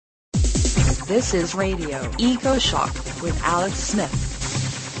This is Radio Ecoshock with Alex Smith.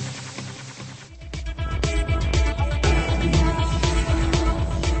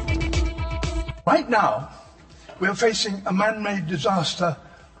 Right now, we're facing a man-made disaster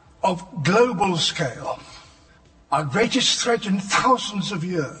of global scale. Our greatest threat in thousands of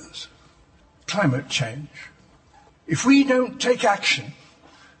years, climate change. If we don't take action,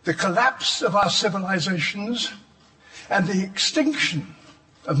 the collapse of our civilizations and the extinction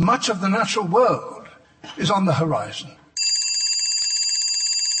of much of the natural world is on the horizon.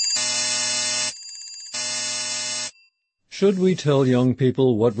 Should we tell young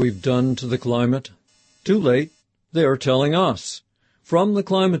people what we've done to the climate? Too late. They are telling us. From the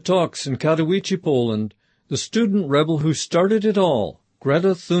climate talks in Katowice, Poland, the student rebel who started it all, Greta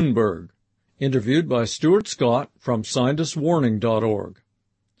Thunberg, interviewed by Stuart Scott from scientistwarning.org.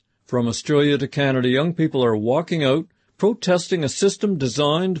 From Australia to Canada, young people are walking out, protesting a system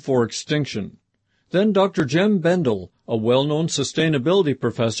designed for extinction. Then Dr. Jem Bendell, a well-known sustainability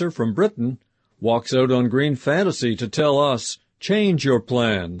professor from Britain, walks out on Green Fantasy to tell us, change your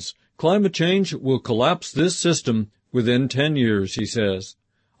plans. Climate change will collapse this system within 10 years, he says.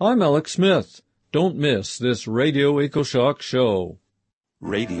 I'm Alex Smith. Don't miss this Radio Ecoshock show.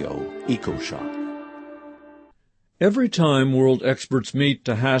 Radio Ecoshock. Every time world experts meet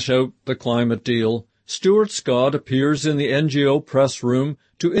to hash out the climate deal, Stuart Scott appears in the NGO press room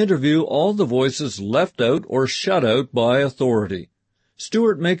to interview all the voices left out or shut out by authority.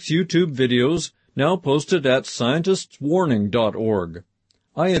 Stuart makes YouTube videos now posted at scientistswarning.org.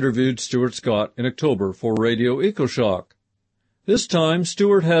 I interviewed Stuart Scott in October for Radio Ecoshock. This time,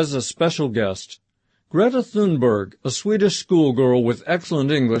 Stuart has a special guest. Greta Thunberg, a Swedish schoolgirl with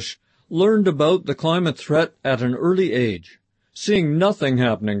excellent English, learned about the climate threat at an early age. Seeing nothing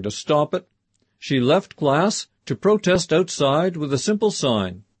happening to stop it, she left class to protest outside with a simple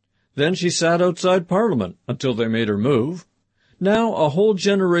sign. Then she sat outside Parliament until they made her move. Now a whole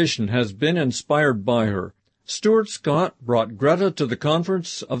generation has been inspired by her. Stuart Scott brought Greta to the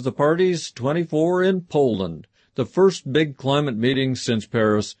conference of the parties 24 in Poland, the first big climate meeting since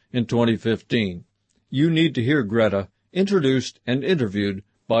Paris in 2015. You need to hear Greta, introduced and interviewed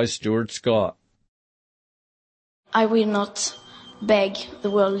by Stuart Scott. I will not beg the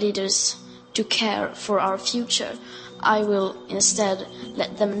world leaders to care for our future. I will instead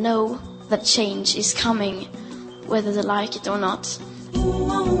let them know that change is coming, whether they like it or not.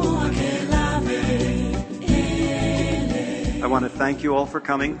 I want to thank you all for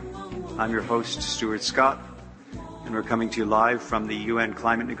coming. I'm your host, Stuart Scott, and we're coming to you live from the UN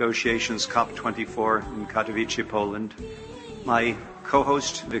Climate Negotiations COP24 in Katowice, Poland. My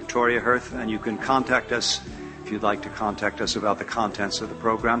co-host, Victoria Hirth, and you can contact us if you'd like to contact us about the contents of the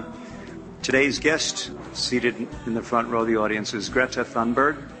program. Today's guest, seated in the front row of the audience, is Greta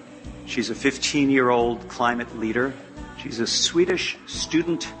Thunberg. She's a 15-year-old climate leader. She's a Swedish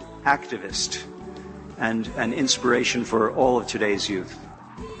student activist and an inspiration for all of today's youth.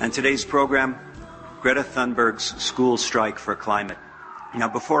 And today's program, Greta Thunberg's school strike for climate. Now,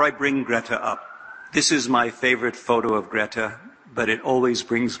 before I bring Greta up, this is my favorite photo of Greta, but it always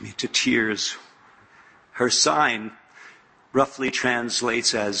brings me to tears. Her sign roughly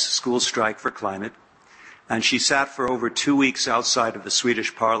translates as school strike for climate, and she sat for over 2 weeks outside of the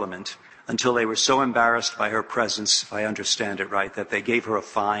Swedish parliament until they were so embarrassed by her presence, if I understand it right, that they gave her a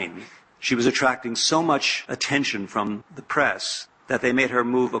fine. She was attracting so much attention from the press that they made her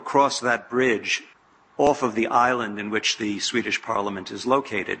move across that bridge off of the island in which the Swedish parliament is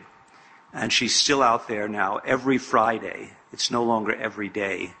located. And she's still out there now every Friday. It's no longer every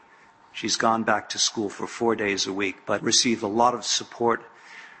day. She's gone back to school for 4 days a week, but received a lot of support,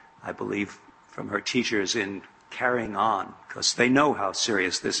 I believe, from her teachers in carrying on, because they know how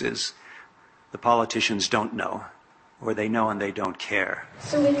serious this is. The politicians don't know, or they know and they don't care.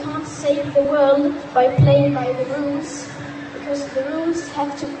 So we can't save the world by playing by the rules, because the rules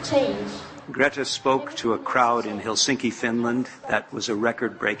have to change. Greta spoke to a crowd in Helsinki, Finland. That was a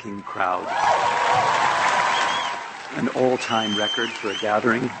record-breaking crowd. An all-time record for a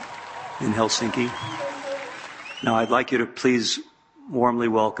gathering in Helsinki. Now, I'd like you to please warmly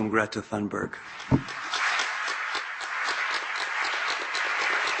welcome Greta Thunberg.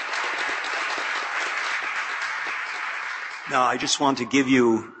 Now, I just want to give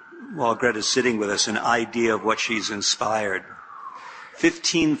you, while Greta's sitting with us, an idea of what she's inspired.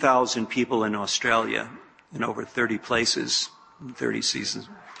 15,000 people in Australia in over 30 places, 30 seasons.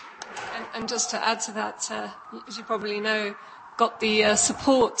 And just to add to that, as you probably know, got the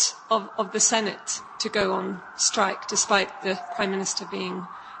support of the Senate to go on strike, despite the Prime Minister being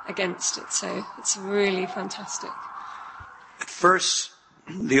against it. So it's really fantastic. At first,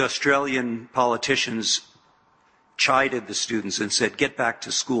 The Australian politicians chided the students and said, get back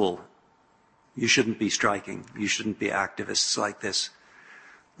to school. You shouldn't be striking. You shouldn't be activists like this.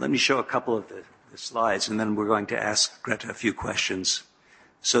 Let me show a couple of the slides, and then we're going to ask Greta a few questions.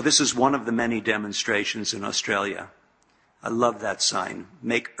 So this is one of the many demonstrations in Australia. I love that sign.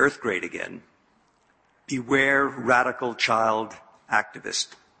 Make Earth great again. Beware radical child activist.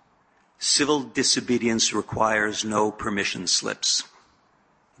 Civil disobedience requires no permission slips.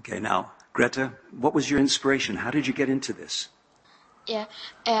 Okay, now, Greta, what was your inspiration? How did you get into this? Yeah,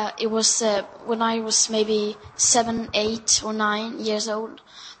 it was when I was maybe 7, 8 or 9 years old.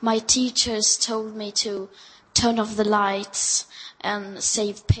 My teachers told me to turn off the lights and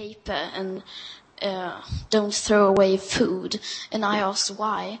save paper and don't throw away food. And I asked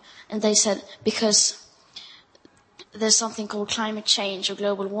why. And they said, because there's something called climate change or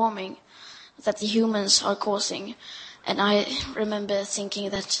global warming that the humans are causing. And I remember thinking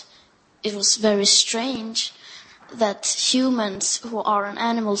that it was very strange that humans, who are an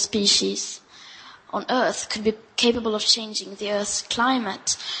animal species on Earth, could be capable of changing the Earth's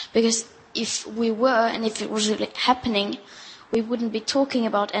climate. Because if we were, and if it was really happening, we wouldn't be talking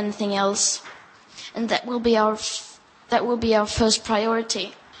about anything else. And that will be our first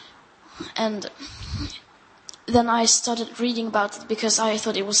priority. And then I started reading about it because I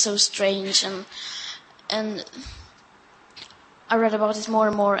thought it was so strange, and I read about it more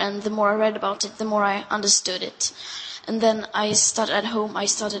and more, and the more I read about it, the more I understood it. And then I started at home. I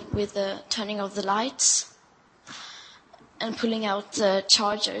started with turning off the lights and pulling out the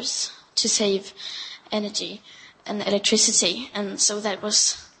chargers to save energy and electricity. And so that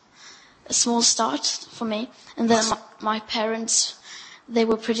was a small start for me. And then my parents, they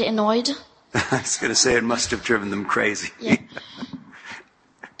were pretty annoyed. I was going to say it must have driven them crazy. Yeah.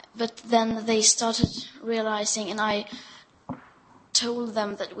 But then they started realizing, and I told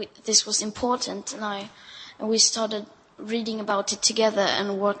them that this was important, and we started reading about it together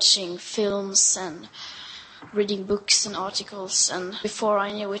and watching films and reading books and articles. And before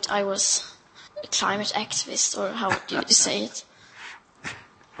I knew it, I was a climate activist, or how do you say it?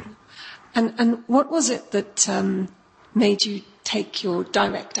 And what was it that made you take your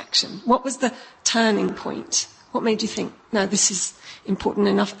direct action? What was the turning point? What made you think, no, this is important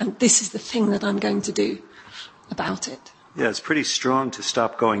enough, and this is the thing that I'm going to do about it? Yeah, it's pretty strong to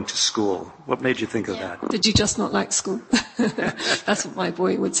stop going to school. What made you think of that? Did you just not like school? That's what my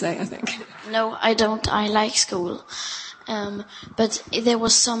boy would say, I think. No, I don't. I like school. But there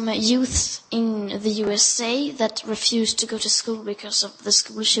was some youth in the USA that refused to go to school because of the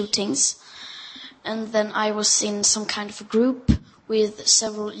school shootings. And then I was in some kind of a group with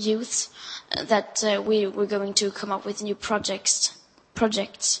several youth that we were going to come up with new projects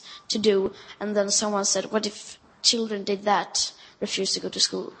to do. And then someone said, what if children did that, refused to go to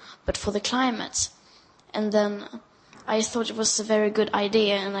school, but for the climate? And then I thought it was a very good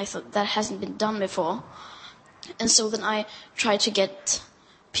idea, and I thought that hasn't been done before. And so then I tried to get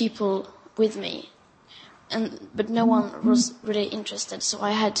people with me, but no one was really interested, so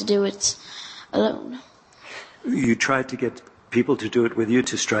I had to do it alone. You tried to get people to do it with you,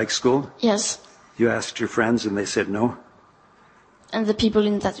 to strike school? Yes. You asked your friends and they said no? And the people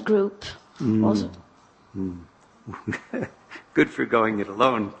in that group also. Good for going it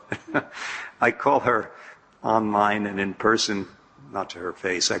alone. I call her online and in person, not to her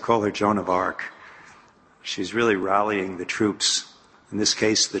face, I call her Joan of Arc. She's really rallying the troops. In this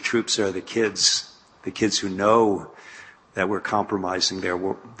case, the troops are the kids who know that we're compromising their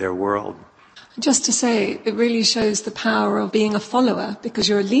world. Just to say, it really shows the power of being a follower, because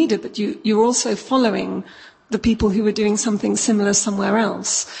you're a leader, but you're also following the people who were doing something similar somewhere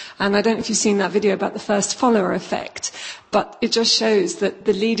else. And I don't know if you've seen that video about the first follower effect, but it just shows that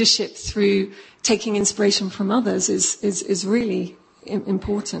the leadership through taking inspiration from others is really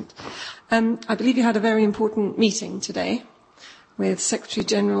important. I believe you had a very important meeting today with Secretary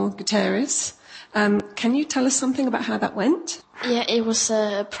General Guterres. Can you tell us something about how that went? Yeah, it was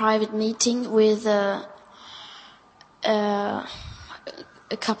a private meeting with a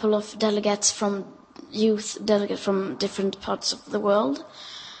couple of youth delegates from different parts of the world.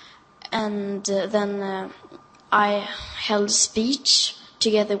 And then I held a speech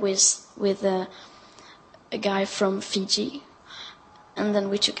together with a guy from Fiji. And then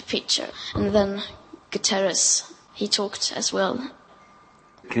we took a picture. And then Guterres, he talked as well.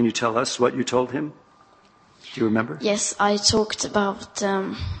 Can you tell us what you told him? Do you remember? Yes, I talked about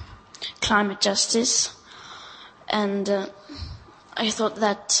climate justice. And I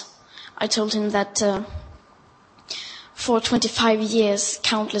told him that For 25 years,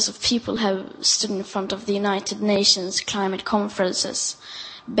 countless of people have stood in front of the United Nations climate conferences,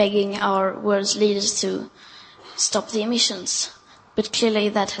 begging our world's leaders to stop the emissions. But clearly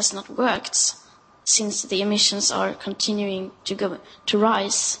that has not worked, since the emissions are continuing to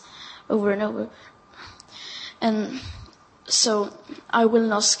rise over and over. And so I will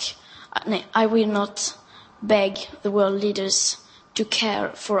not beg the world leaders to care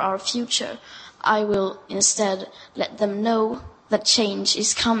for our future. I will instead let them know that change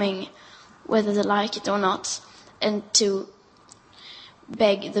is coming, whether they like it or not, and to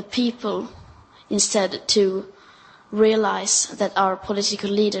beg the people instead to realize that our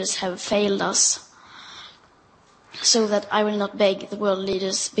political leaders have failed us. So that I will not beg the world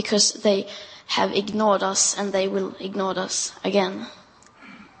leaders, because they have ignored us and they will ignore us again.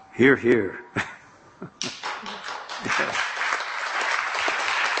 Hear, hear.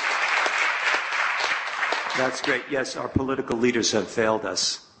 That's great. Yes, our political leaders have failed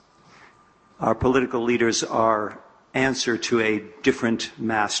us. Our political leaders are answer to a different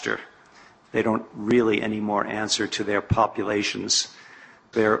master. They don't really anymore answer to their populations.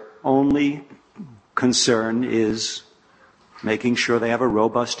 Their only concern is making sure they have a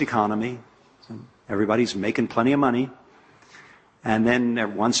robust economy. Everybody's making plenty of money. And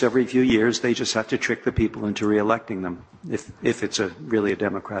then once every few years, they just have to trick the people into re-electing them, if it's really a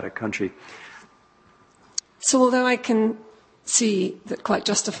democratic country. So although I can see that quite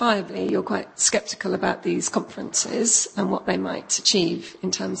justifiably you're quite sceptical about these conferences and what they might achieve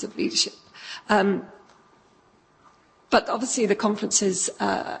in terms of leadership, but obviously the conferences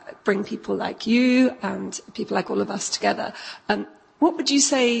bring people like you and people like all of us together. What would you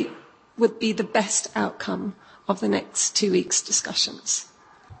say would be the best outcome of the next 2 weeks' discussions?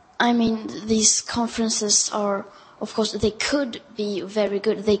 I mean, these conferences are, of course, they could be very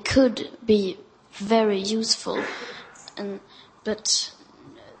good. They could be very useful, but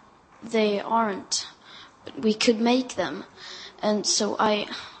they aren't. But we could make them. And so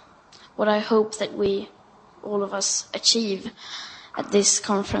what I hope that all of us achieve at this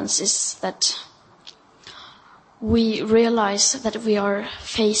conference is that we realize that we are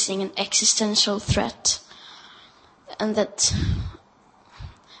facing an existential threat, and that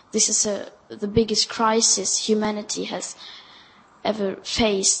this is the biggest crisis humanity has ever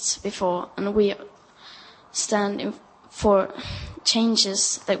faced before, and we stand for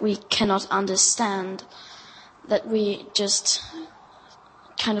changes that we cannot understand, that we just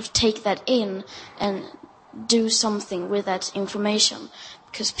kind of take that in and do something with that information,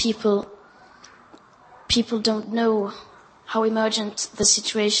 because people don't know how emergent the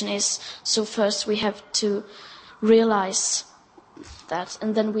situation is. So first we have to realize that,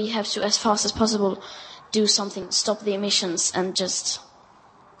 and then we have to, as fast as possible, do something, stop the emissions, and just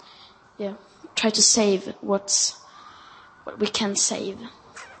try to save what we can save.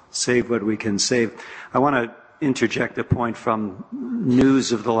 Save what we can save. I want to interject a point from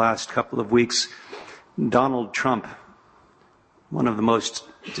news of the last couple of weeks. Donald Trump, one of the most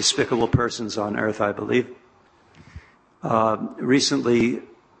despicable persons on earth, I believe, recently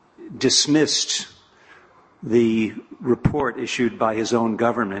dismissed the report issued by his own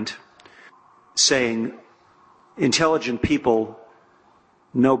government saying intelligent people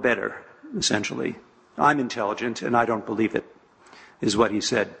know better, essentially. I'm intelligent and I don't believe it, is what he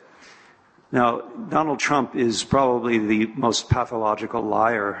said. Now, Donald Trump is probably the most pathological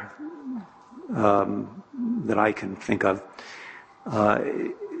liar that I can think of,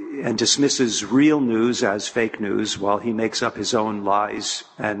 and dismisses real news as fake news while he makes up his own lies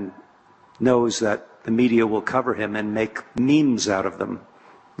and knows that the media will cover him and make memes out of them,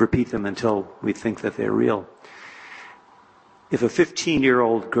 repeat them until we think that they're real. If a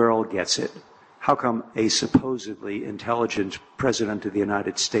 15-year-old girl gets it, how come a supposedly intelligent president of the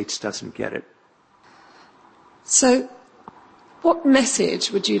United States doesn't get it? So, what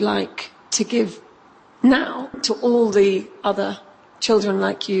message would you like to give now to all the other children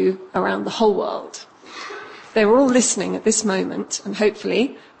like you around the whole world? They're all listening at this moment, and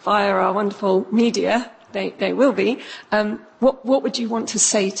hopefully, via our wonderful media, they will be. What would you want to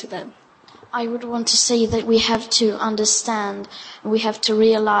say to them? I would want to say that we have to understand, we have to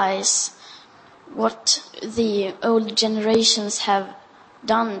realize what the old generations have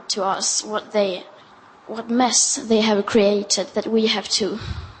done to us, what mess they have created, that we have to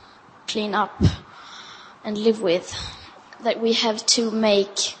clean up and live with, that we have to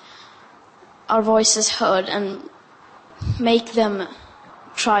make our voices heard and make them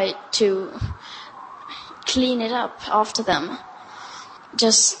try to clean it up after them,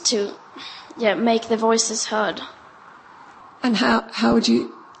 just to make their voices heard. And how would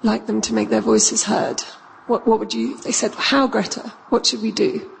you like them to make their voices heard? what would you, they said, how, Greta? What should we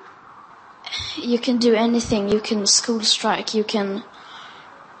do? You can do anything. You can school strike. You can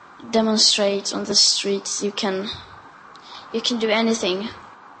demonstrate on the streets. You can do anything.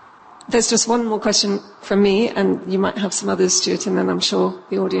 There's just one more question from me, and you might have some others, Stuart, and then I'm sure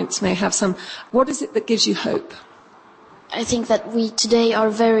the audience may have some. What is it that gives you hope? I think that we today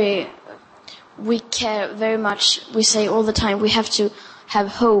we care very much. We say all the time we have to have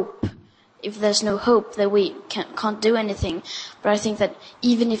hope. If there's no hope, then we can't do anything. But I think that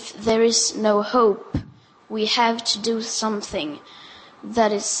even if there is no hope, we have to do something.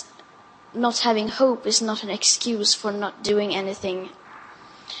 That is, not having hope is not an excuse for not doing anything.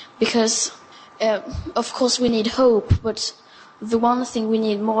 Because, of course, we need hope, but the one thing we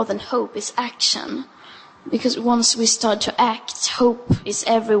need more than hope is action. Because once we start to act, hope is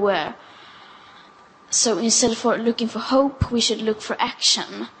everywhere. So instead of looking for hope, we should look for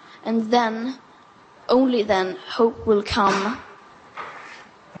action. And then, only then, hope will come.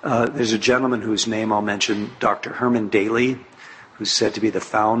 There's a gentleman whose name I'll mention, Dr. Herman Daly, who's said to be the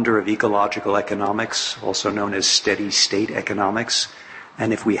founder of ecological economics, also known as steady state economics.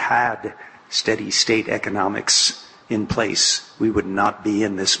 And if we had steady state economics in place, we would not be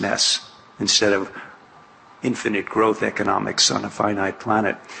in this mess instead of infinite growth economics on a finite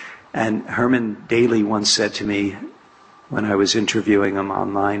planet. And Herman Daly once said to me when I was interviewing him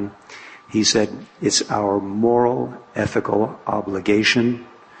online, he said, it's our moral, ethical obligation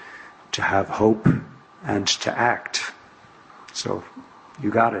to have hope and to act. So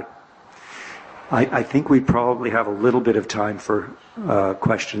you got it. I think we probably have a little bit of time for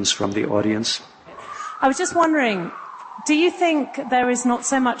questions from the audience. I was just wondering, do you think there is not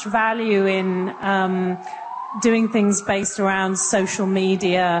so much value in doing things based around social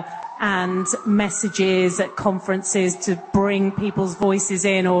media and messages at conferences to bring people's voices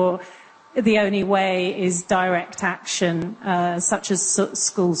in, or the only way is direct action, such as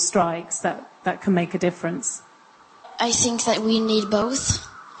school strikes, that can make a difference? I think that we need both.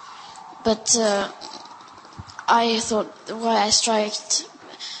 But I thought why I striked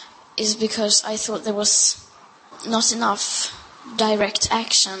is because I thought there was not enough direct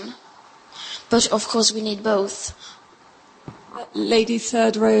action. But of course we need both. Lady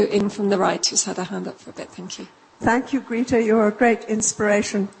third row in from the right, who's had her hand up for a bit. Thank you. Thank you, Greta. You're a great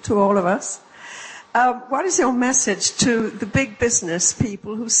inspiration to all of us. What is your message to the big business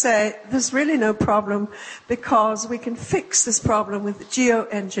people who say there's really no problem because we can fix this problem with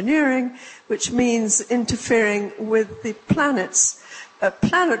geoengineering, which means interfering with the planet's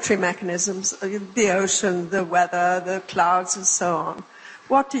planetary mechanisms, the ocean, the weather, the clouds, and so on?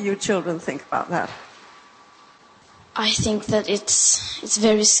 What do you children think about that? I think that it's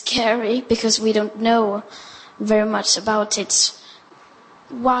very scary because we don't know very much about it.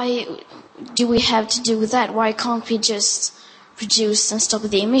 Why do we have to do that? Why can't we just produce and stop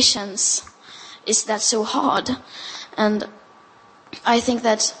the emissions? Is that so hard? And I think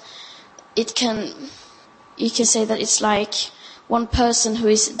that you can say that it's like one person who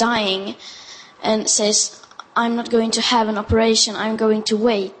is dying and says, I'm not going to have an operation, I'm going to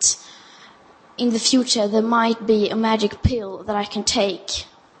wait. In the future there might be a magic pill that I can take.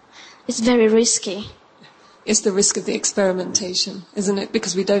 It's very risky. It's the risk of the experimentation, isn't it?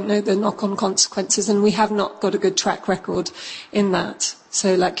 Because we don't know the knock-on consequences, and we have not got a good track record in that.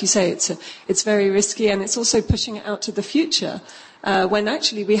 So, like you say, it's very risky, and it's also pushing it out to the future, when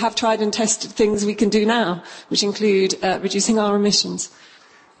actually we have tried and tested things we can do now, which include reducing our emissions.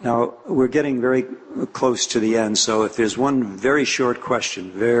 Now, we're getting very close to the end, so if there's one very short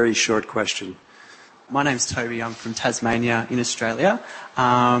question. My name's Toby. I'm from Tasmania in Australia,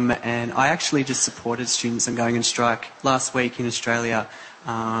 and I actually just supported students on going on strike last week in Australia,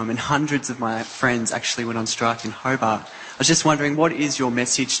 and hundreds of my friends actually went on strike in Hobart. I was just wondering, what is your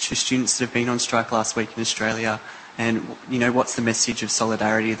message to students that have been on strike last week in Australia, and what's the message of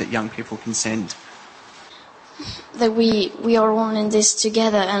solidarity that young people can send? That we are all in this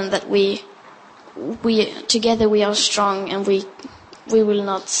together, and that we together we are strong, and we will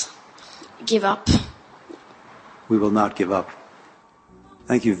not give up. We will not give up.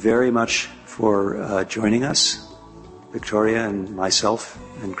 Thank you very much for joining us, Victoria and myself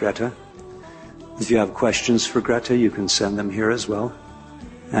and Greta. If you have questions for Greta, you can send them here as well.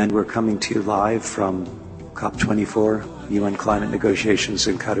 And we're coming to you live from COP24, UN climate negotiations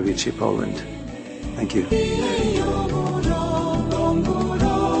in Katowice, Poland. Thank you.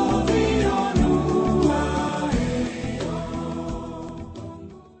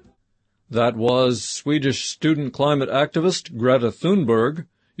 That was Swedish student climate activist Greta Thunberg.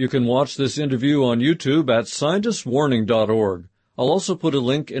 You can watch this interview on YouTube at scientistwarning.org. I'll also put a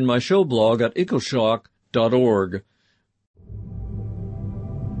link in my show blog at Ecoshock ecoshock.org.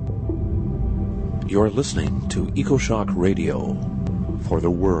 You're listening to Ecoshock Radio for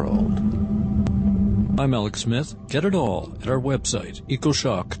the world. I'm Alex Smith. Get it all at our website,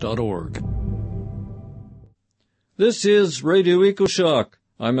 ecoshock.org. This is Radio Ecoshock.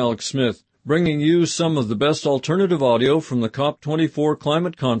 I'm Alex Smith, bringing you some of the best alternative audio from the COP24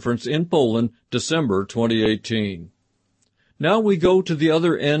 Climate Conference in Poland, December 2018. Now we go to the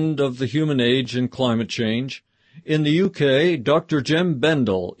other end of the human age and climate change. In the UK, Dr. Jem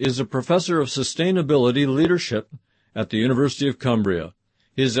Bendell is a professor of sustainability leadership at the University of Cumbria.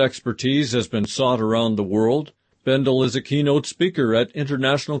 His expertise has been sought around the world. Bendell is a keynote speaker at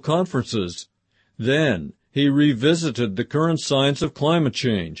international conferences. Then, he revisited the current science of climate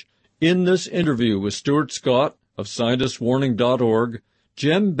change. In this interview with Stuart Scott of ScientistWarning.org,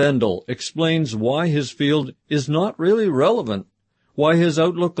 Jem Bendell explains why his field is not really relevant, why his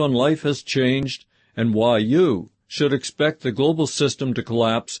outlook on life has changed, and why you should expect the global system to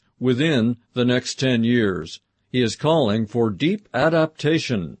collapse within the next 10 years. He is calling for deep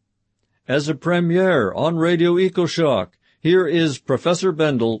adaptation. As a premiere on Radio Ecoshock, here is Professor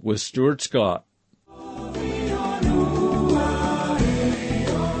Bendell with Stuart Scott.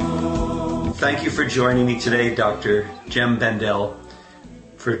 Thank you for joining me today, Dr. Jem Bendell,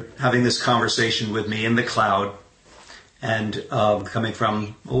 for having this conversation with me in the cloud and coming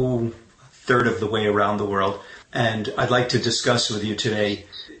from a third of the way around the world. And I'd like to discuss with you today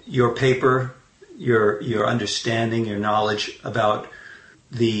your paper, your understanding, your knowledge about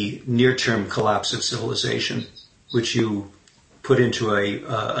the near-term collapse of civilization, which you put into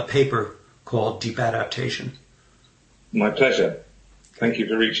a paper called Deep Adaptation. My pleasure. Thank you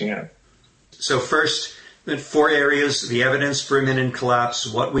for reaching out. So first, 4 areas: the evidence for imminent collapse,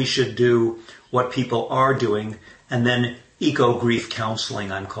 what we should do, what people are doing, and then eco-grief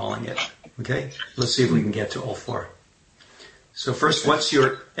counseling, I'm calling it. Okay? Let's see if we can get to all 4. So first, what's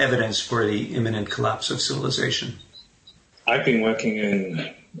your evidence for the imminent collapse of civilization? I've been working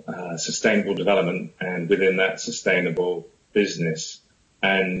in sustainable development and within that sustainable business.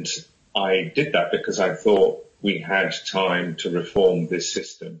 And I did that because I thought we had time to reform this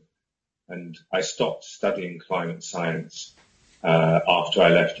system. And I stopped studying climate science after I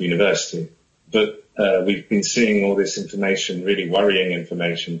left university. But we've been seeing all this information, really worrying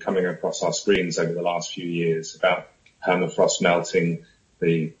information, coming across our screens over the last few years about permafrost melting,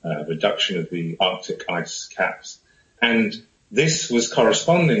 the reduction of the Arctic ice caps. And this was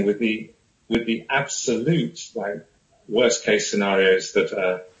corresponding with the absolute worst case scenarios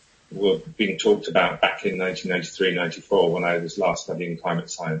that were being talked about back in 1993, 94 when I was last studying climate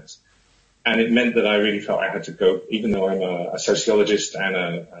science. And it meant that I really felt I had to go, even though I'm a sociologist and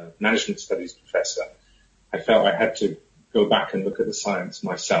a management studies professor, I felt I had to go back and look at the science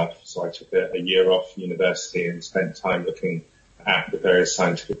myself. So I took a year off university and spent time looking at the various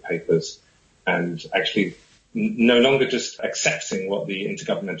scientific papers and actually no longer just accepting what the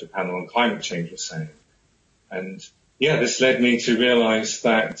Intergovernmental Panel on Climate Change was saying. And this led me to realize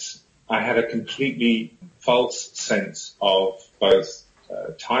that I had a completely false sense of both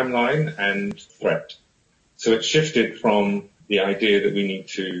timeline and threat. So it shifted from the idea that we need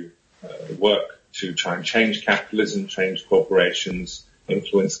to work to try and change capitalism, change corporations,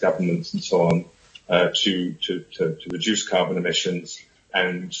 influence governments and so on, to reduce carbon emissions.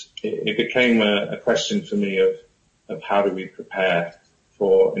 And it became a question for me of how do we prepare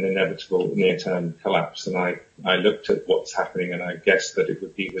for an inevitable near-term collapse. And I looked at what's happening and I guessed that it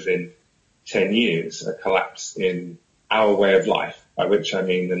would be within 10 years, a collapse in our way of life, by which I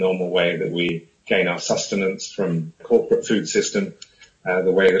mean the normal way that we gain our sustenance from the corporate food system, the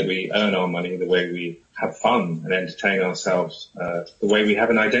way that we earn our money, the way we have fun and entertain ourselves, the way we have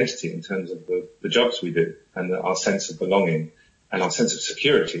an identity in terms of the jobs we do and our sense of belonging and our sense of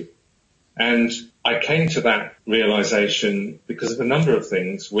security. And I came to that realization because of a number of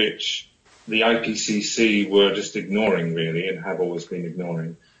things which the IPCC were just ignoring really and have always been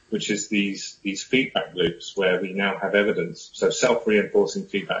ignoring, which is these feedback loops where we now have evidence, so self-reinforcing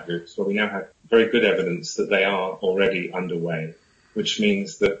feedback loops, where we now have very good evidence that they are already underway, which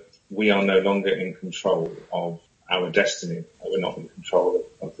means that we are no longer in control of our destiny, we're not in control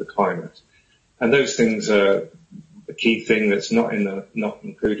of the climate. And those things are the key thing that's not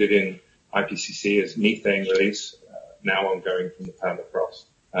included in IPCC is methane release, now ongoing from the permafrost.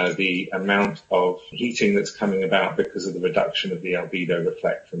 The amount of heating that's coming about because of the reduction of the albedo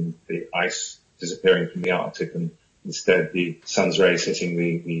reflect from the ice disappearing from the Arctic and instead the sun's rays hitting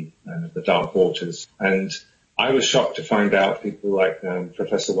the dark waters. And I was shocked to find out people like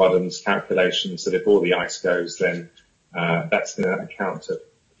Professor Wadham's calculations that if all the ice goes, then that's going to account to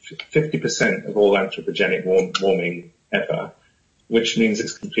 50% of all anthropogenic warming ever, which means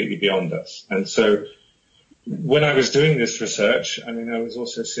it's completely beyond us. And so when I was doing this research, I was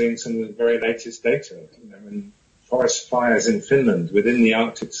also seeing some of the very latest data, and forest fires in Finland within the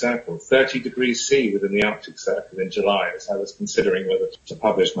Arctic Circle, 30 degrees C within the Arctic Circle in July, as I was considering whether to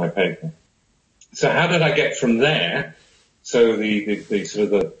publish my paper. So how did I get from there? So the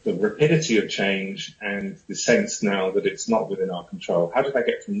sort of the rapidity of change and the sense now that it's not within our control, how did I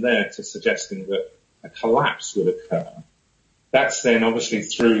get from there to suggesting that a collapse would occur? That's then obviously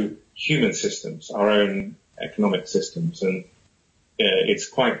through human systems, our own economic systems. And it's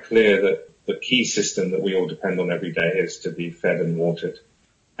quite clear that the key system that we all depend on every day is to be fed and watered.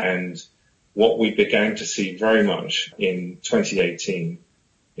 And what we began to see very much in 2018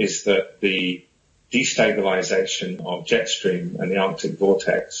 is that the destabilization of jet stream and the Arctic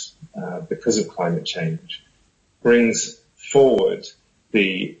vortex because of climate change brings forward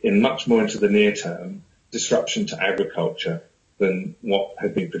in much more into the near term disruption to agriculture than what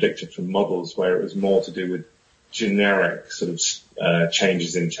had been predicted from models, where it was more to do with generic sort of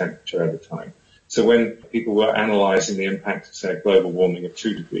changes in temperature over time. So when people were analyzing the impact of, say, global warming of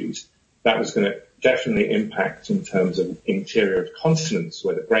 2 degrees, that was going to definitely impact in terms of interior of continents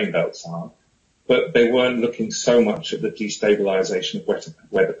where the grain belts are, but they weren't looking so much at the destabilization of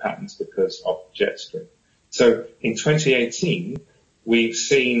weather patterns because of jet stream. So in 2018, we've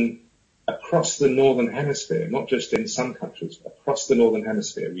seen across the Northern Hemisphere, not just in some countries, but across the Northern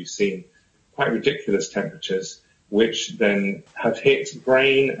Hemisphere, we've seen quite ridiculous temperatures, which then have hit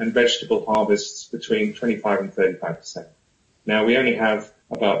grain and vegetable harvests between 25 and 35%. Now, we only have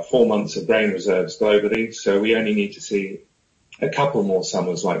about 4 months of grain reserves globally, so we only need to see a couple more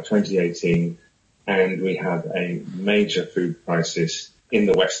summers like 2018, and we have a major food crisis in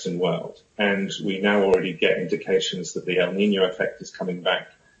the Western world. And we now already get indications that the El Nino effect is coming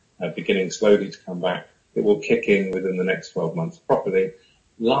back, beginning slowly to come back. It will kick in within the next 12 months properly.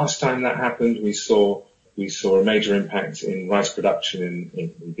 Last time that happened, we saw a major impact in rice production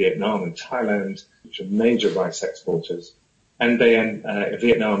in Vietnam and Thailand, which are major rice exporters. And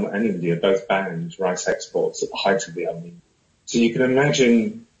Vietnam and India both banned rice exports at the height of the El Nino. So you can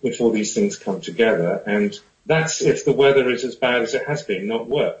imagine if all these things come together, and that's if the weather is as bad as it has been, not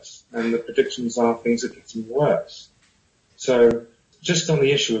worse. And the predictions are things are getting worse. So just on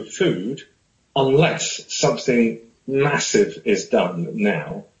the issue of food, unless something massive is done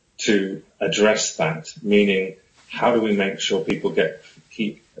now to address that, meaning how do we make sure people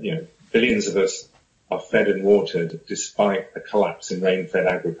keep billions of us are fed and watered despite a collapse in rain-fed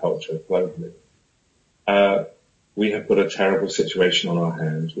agriculture globally. We have got a terrible situation on our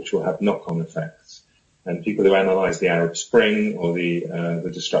hands, which will have knock-on effects. And people who analyse the Arab Spring or the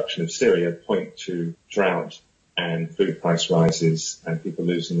destruction of Syria point to drought and food price rises and people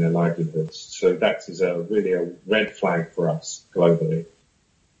losing their livelihoods. So that is really a red flag for us globally.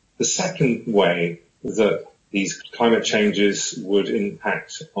 The second way that these climate changes would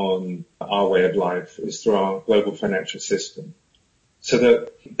impact on our way of life is through our global financial system. So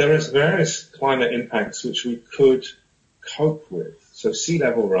that there is various climate impacts which we could cope with. So sea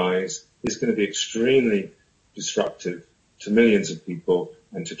level rise is going to be extremely disruptive to millions of people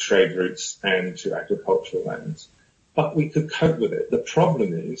and to trade routes and to agricultural lands. But we could cope with it. The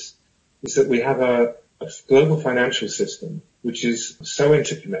problem is that we have a global financial system which is so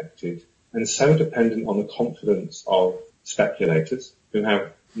interconnected and so dependent on the confidence of speculators who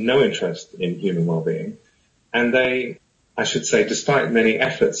have no interest in human well-being. And they, I should say, despite many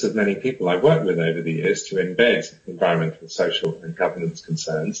efforts of many people I've worked with over the years to embed environmental, social and governance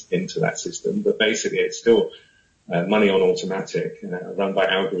concerns into that system, but basically it's still money on automatic, run by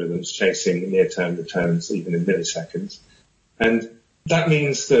algorithms chasing near-term returns even in milliseconds. And that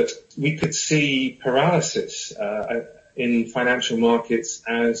means that we could see paralysis in financial markets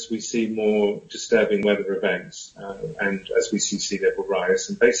as we see more disturbing weather events and as we see sea level rise,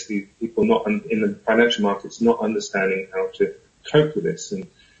 and basically people not in the financial markets not understanding how to cope with this. And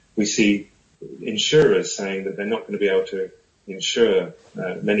we see insurers saying that they're not going to be able to insure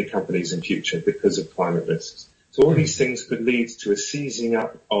many companies in future because of climate risks. So all these things could lead to a seizing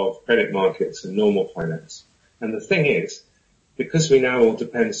up of credit markets and normal finance. And the thing is, because we now all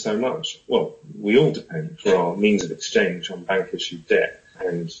depend so much, well, we all depend for our means of exchange on bank-issued debt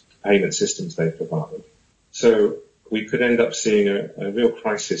and payment systems they provide. So we could end up seeing a real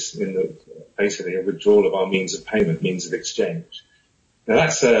crisis in basically a withdrawal of our means of payment, means of exchange. Now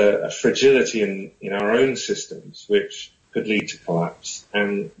that's a fragility in our own systems which could lead to collapse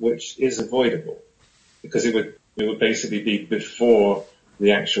and which is avoidable because it would basically be before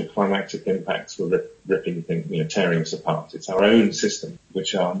the actual climatic impacts were ripping things, tearing us apart. It's our own system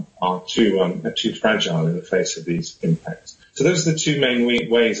which are too fragile in the face of these impacts. So those are the two main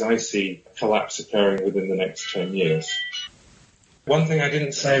ways I see collapse occurring within the next 10 years. One thing I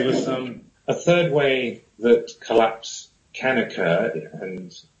didn't say was a third way that collapse can occur,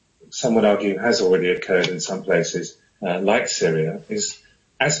 and some would argue has already occurred in some places, like Syria, is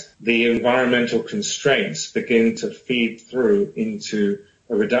as the environmental constraints begin to feed through into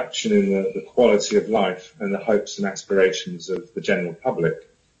a reduction in the quality of life and the hopes and aspirations of the general public,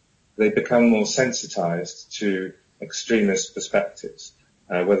 they become more sensitized to extremist perspectives,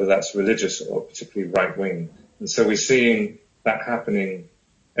 whether that's religious or particularly right-wing. And so we're seeing that happening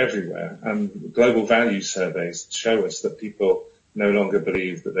everywhere. Global value surveys show us that people no longer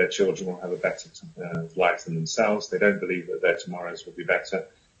believe that their children will have a better life than themselves. They don't believe that their tomorrows will be better.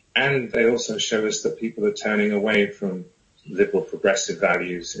 And they also show us that people are turning away from liberal progressive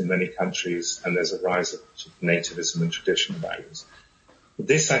values in many countries, and there's a rise of nativism and traditional values.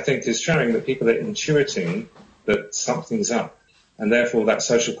 This, I think, is showing that people are intuiting that something's up, and therefore that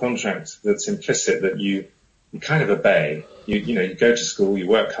social contract that's implicit that you kind of obey. You go to school, you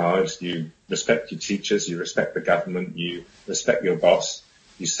work hard, you respect your teachers, you respect the government, you respect your boss,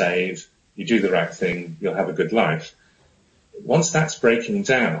 you save, you do the right thing, you'll have a good life. Once that's breaking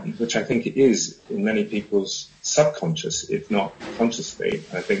down, which I think it is in many people's subconscious, if not consciously,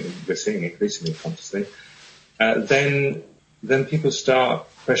 I think we're seeing increasingly consciously, then people start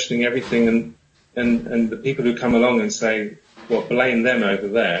questioning everything, and the people who come along and say, well, blame them over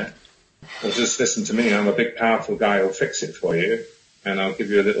there, or just listen to me, I'm a big powerful guy who'll fix it for you, and I'll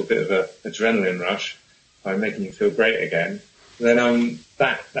give you a little bit of an adrenaline rush by making you feel great again, then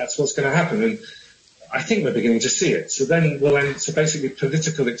that's what's going to happen. And I think we're beginning to see it. So basically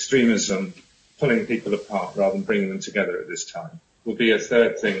political extremism pulling people apart rather than bringing them together at this time will be a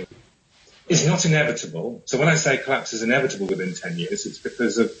third thing. It's not inevitable. So when I say collapse is inevitable within 10 years, it's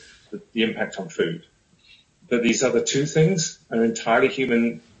because of the impact on food. But these other two things are entirely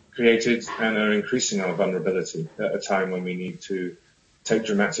human created and are increasing our vulnerability at a time when we need to take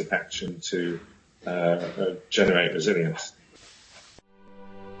dramatic action to generate resilience.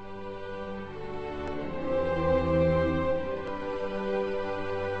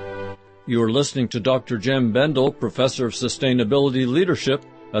 You are listening to Dr. Jem Bendell, Professor of Sustainability Leadership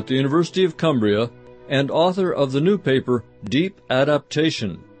at the University of Cumbria and author of the new paper, Deep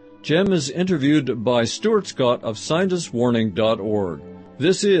Adaptation. Jem is interviewed by Stuart Scott of ScientistWarning.org.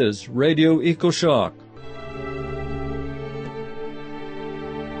 This is Radio Ecoshock.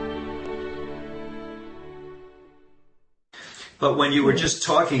 But when you were just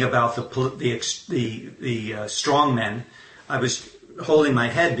talking about the strong men, I was holding my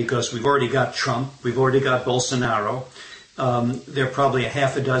head because we've already got Trump, we've already got Bolsonaro. There are probably a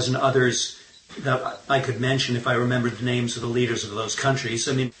half a dozen others that I could mention if I remembered the names of the leaders of those countries.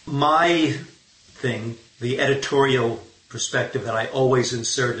 I mean, my thing, the editorial perspective that I always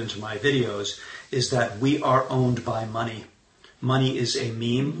insert into my videos, is that we are owned by money. Money is a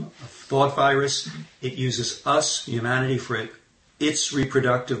meme, a thought virus. It uses us, humanity, for its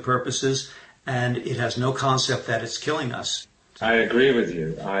reproductive purposes, and it has no concept that it's killing us. I agree with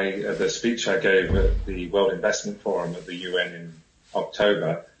you. The speech I gave at the World Investment Forum at the UN in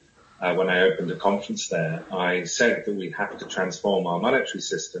October, when I opened a conference there, I said that we have to transform our monetary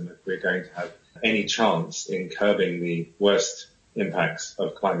system if we're going to have any chance in curbing the worst impacts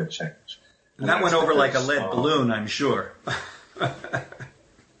of climate change. And that went over like a lead balloon, I'm sure.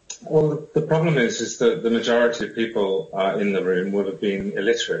 Well, the problem is that the majority of people in the room would have been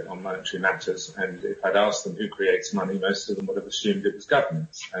illiterate on monetary matters, and if I'd asked them who creates money, most of them would have assumed it was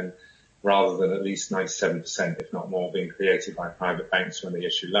governments, and rather than at least 97%, if not more, being created by private banks when they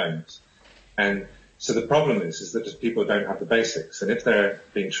issue loans. And so the problem is that just people don't have the basics, and if they're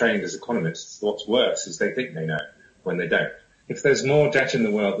being trained as economists, what's worse is they think they know when they don't. If there's more debt in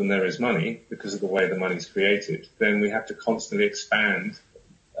the world than there is money, because of the way the money's created, then we have to constantly expand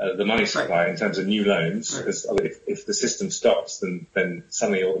the money supply in terms of new loans, because if the system stops, then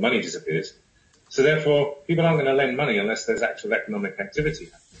suddenly all the money disappears. So therefore, people aren't going to lend money unless there's actual economic activity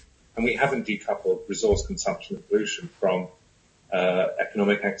happening. And we haven't decoupled resource consumption and pollution from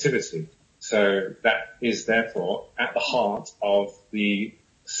economic activity. So that is therefore at the heart of the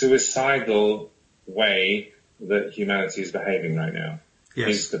suicidal way that humanity is behaving right now,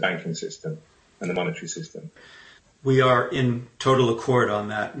 is the banking system and the monetary system. We are in total accord on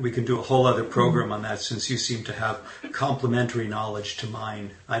that. We can do a whole other program on that, since you seem to have complementary knowledge to mine.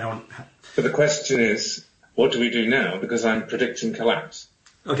 I don't. But the question is, what do we do now? Because I'm predicting collapse.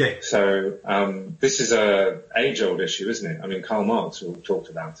 Okay. So this is a age-old issue, isn't it? I mean, Karl Marx talked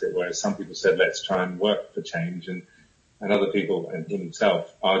about it, whereas some people said, let's try and work for change, and other people, and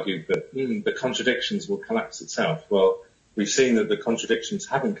himself, argued that the contradictions will collapse itself. Well, we've seen that the contradictions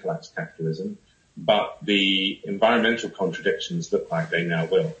haven't collapsed capitalism, but the environmental contradictions look like they now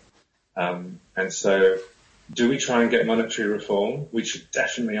will. And so, do we try and get monetary reform? We should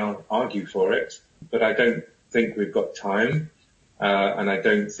definitely argue for it, but I don't think we've got time, and I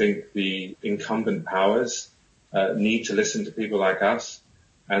don't think the incumbent powers need to listen to people like us,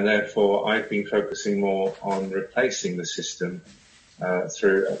 and therefore I've been focusing more on replacing the system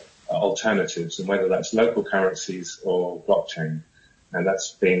through alternatives, and whether that's local currencies or blockchain. And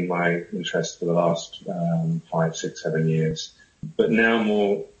that's been my interest for the last 5, 6, 7 years. But now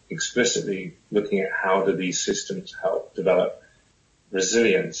more explicitly looking at how do these systems help develop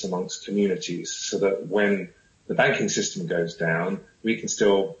resilience amongst communities so that when the banking system goes down, we can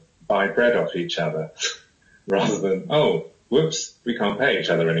still buy bread off each other rather than, oh, whoops, we can't pay each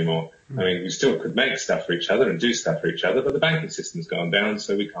other anymore. I mean, we still could make stuff for each other and do stuff for each other, but the banking system's gone down,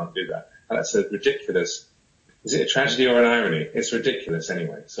 so we can't do that. And that's a ridiculous, is it a tragedy or an irony? It's ridiculous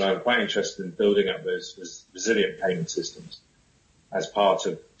anyway. So I'm quite interested in building up those resilient payment systems as part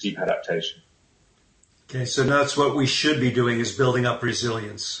of deep adaptation. Okay, so that's what we should be doing, is building up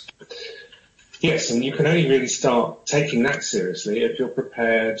resilience. Yes, and you can only really start taking that seriously if you're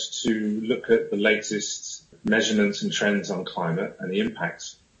prepared to look at the latest measurements and trends on climate and the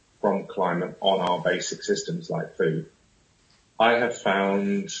impacts from climate on our basic systems like food. I have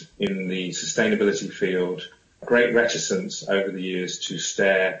found in the sustainability field great reticence over the years to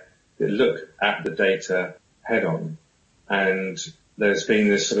look at the data head on. And there's been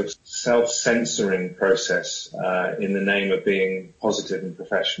this sort of self-censoring process in the name of being positive and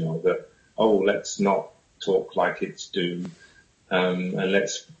professional that, oh, let's not talk like it's doom, and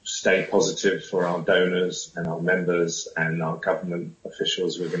let's stay positive for our donors and our members and our government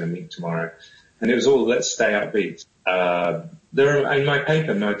officials we're going to meet tomorrow. And it was all, let's stay upbeat. In my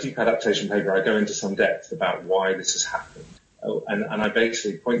paper, my deep adaptation paper, I go into some depth about why this has happened. And I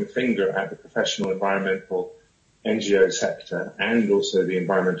basically point the finger at the professional environmental NGO sector and also the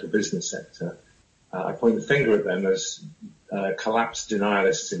environmental business sector. I point the finger at them as collapsed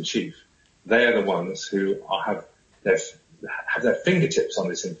denialists in chief. They are the ones who have their fingertips on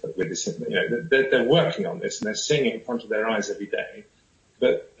this with this. They're working on this and they're seeing it in front of their eyes every day.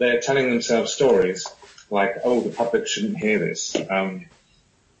 But they're telling themselves stories like, oh, the public shouldn't hear this. And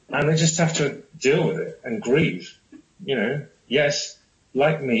they just have to deal with it and grieve. Yes,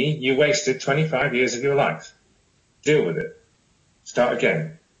 like me, you wasted 25 years of your life. Deal with it. Start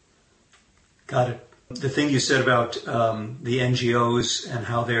again. Got it. The thing you said about the NGOs and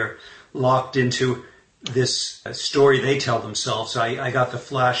how they're locked into this story they tell themselves, I got the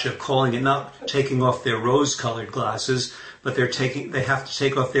flash of calling it not taking off their rose-colored glasses, but they have to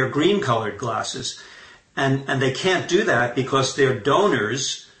take off their green-colored glasses. And they can't do that because their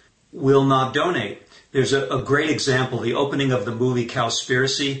donors will not donate. There's a great example, the opening of the movie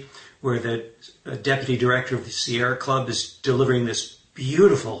Cowspiracy, where the deputy director of the Sierra Club is delivering this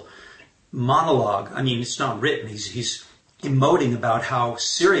beautiful monologue. I mean, it's not written. He's emoting about how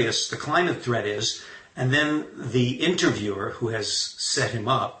serious the climate threat is. And then the interviewer who has set him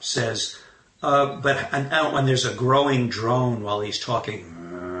up says, and there's a growing drone while he's talking.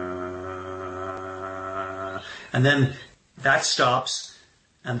 And then that stops,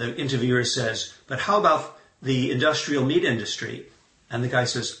 and the interviewer says, but how about the industrial meat industry? And the guy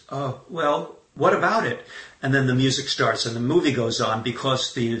says, oh, well, what about it? And then the music starts and the movie goes on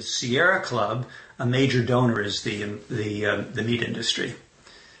because the Sierra Club, a major donor, is the meat industry.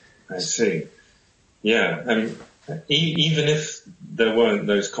 I see. Yeah, I mean, even if there weren't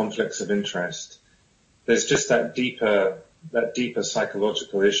those conflicts of interest, there's just that deeper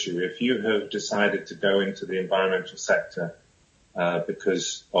psychological issue. If you have decided to go into the environmental sector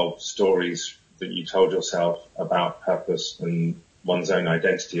because of stories that you told yourself about purpose and one's own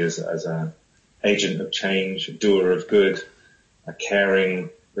identity as an agent of change, a doer of good, a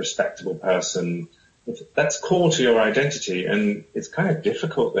caring, respectable person, that's core to your identity. And it's kind of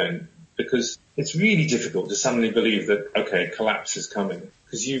difficult then, because it's really difficult to suddenly believe that, okay, collapse is coming,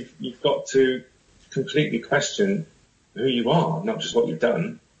 because you've got to completely question who you are, not just what you've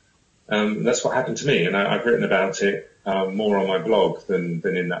done. That's what happened to me, and I've written about it more on my blog than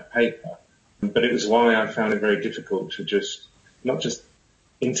in that paper. But it was why I found it very difficult to not just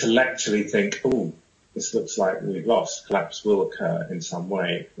intellectually think, oh, this looks like we've lost, collapse will occur in some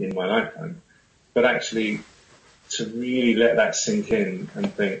way in my lifetime, but actually to really let that sink in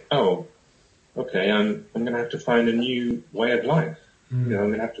and think, oh, okay, I'm going to have to find a new way of life. I'm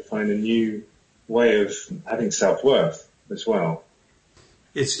going to have to find a new way of having self-worth as well.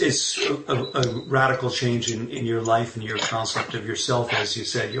 It's a radical change in your life and your concept of yourself, as you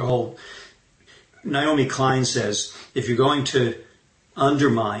said. Your whole Naomi Klein says, if you're going to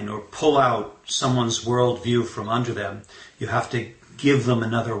undermine or pull out someone's worldview from under them, you have to give them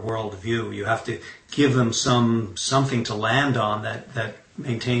another worldview. You have to give them something to land on that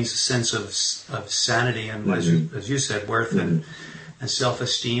maintains a sense of sanity and, as you said, worth and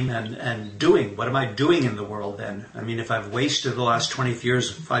self-esteem and doing. What am I doing in the world then? I mean, if I've wasted the last 5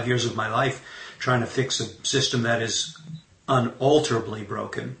 years of my life trying to fix a system that is unalterably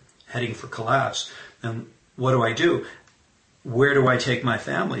broken, heading for collapse, then what do? Where do I take my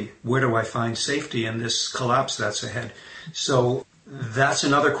family? Where do I find safety in this collapse that's ahead? So that's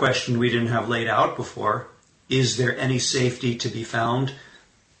another question we didn't have laid out before. Is there any safety to be found?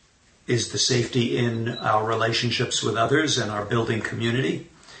 Is the safety in our relationships with others and our building community?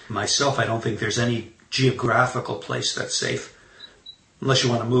 Myself, I don't think there's any geographical place that's safe, unless you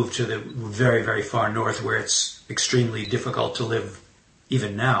want to move to the very, very far north where it's extremely difficult to live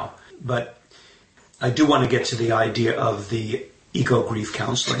even now. But I do want to get to the idea of the eco-grief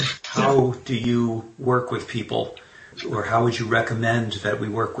counseling. How do you work with people, or how would you recommend that we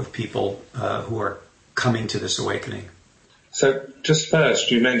work with people who are coming to this awakening? So just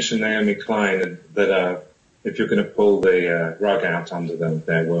first, you mentioned Naomi Klein, that if you're going to pull the rug out under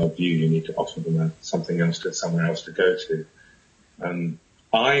their worldview, you need to offer them somewhere else to go to.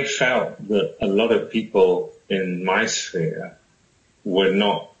 I felt that a lot of people in my sphere were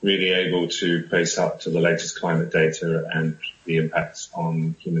not really able to face up to the latest climate data and the impacts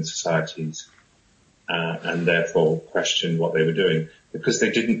on human societies, and therefore question what they were doing, because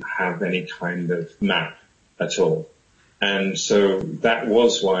they didn't have any kind of map at all. And so that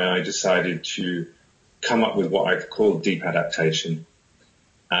was why I decided to come up with what I call deep adaptation.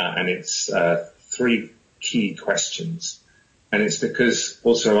 And it's 3 key questions. And it's because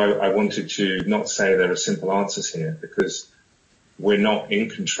also I wanted to not say there are simple answers here, because we're not in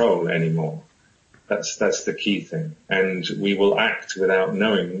control anymore. That's the key thing. And we will act without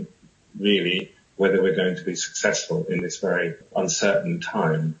knowing really whether we're going to be successful in this very uncertain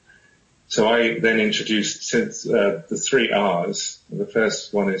time. So I then introduced the 3 R's. The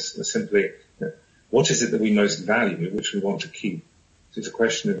first one is simply, what is it that we most value, which we want to keep? So it's a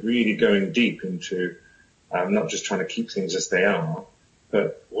question of really going deep into not just trying to keep things as they are,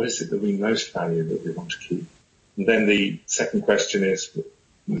 but what is it that we most value that we want to keep? And then the second question is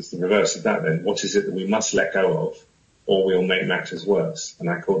the reverse of that then. What is it that we must let go of, or we'll make matters worse? And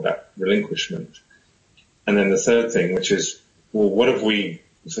I call that relinquishment. And then the third thing, which is, well, what have we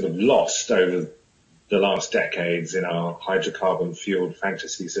sort of lost over the last decades in our hydrocarbon-fueled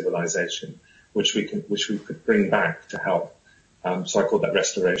fantasy civilization, which we could bring back to help. So I call that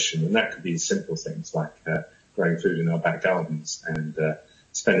restoration, and that could be simple things like growing food in our back gardens and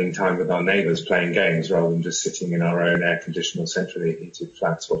spending time with our neighbours playing games rather than just sitting in our own air-conditioned or centrally heated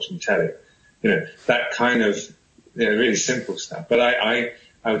flats watching telly. That kind of really simple stuff. But I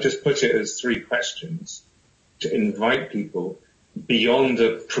would just put it as 3 questions to invite people beyond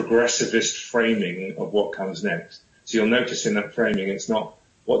a progressivist framing of what comes next. So you'll notice in that framing, it's not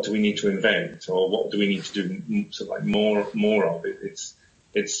what do we need to invent or what do we need to do sort of like more of it.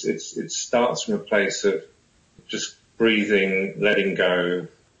 It starts from a place of just breathing, letting go,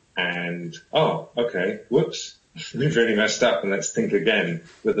 and okay, whoops, we've really messed up, and let's think again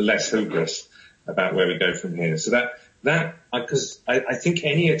with a less hubris about where we go from here. So because I think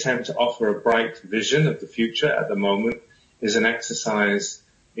any attempt to offer a bright vision of the future at the moment is an exercise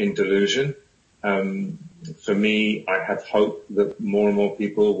in delusion. For me, I have hope that more and more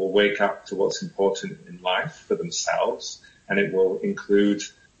people will wake up to what's important in life for themselves, and it will include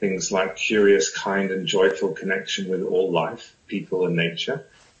things like curious, kind, and joyful connection with all life, people and nature.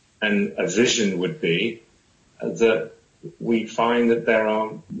 And a vision would be that we find that there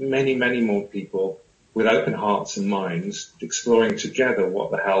are many, many more people with open hearts and minds exploring together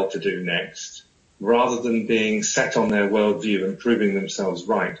what the hell to do next, rather than being set on their worldview and proving themselves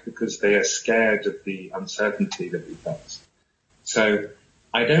right because they are scared of the uncertainty that we face. So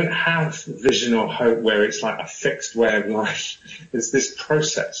I don't have vision or hope where it's like a fixed way of life. It's this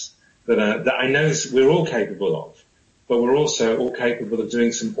process that I know we're all capable of, but we're also all capable of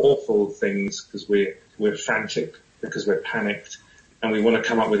doing some awful things because we're frantic, because we're panicked, and we want to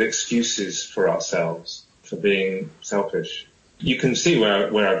come up with excuses for ourselves for being selfish. You can see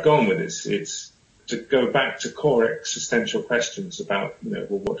where I've gone with this. It's to go back to core existential questions about,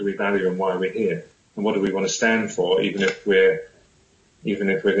 what do we value and why we're here, and what do we want to stand for, even if we're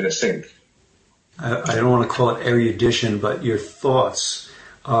going to sink. I don't want to call it erudition, but your thoughts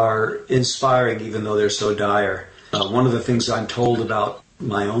are inspiring even though they're so dire. One of the things I'm told about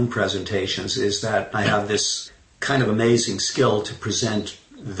my own presentations is that I have this kind of amazing skill to present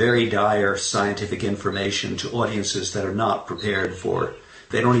very dire scientific information to audiences that are not prepared for.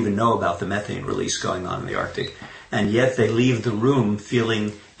 They don't even know about the methane release going on in the Arctic. And yet they leave the room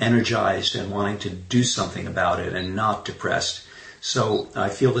feeling energized and wanting to do something about it and not depressed. So I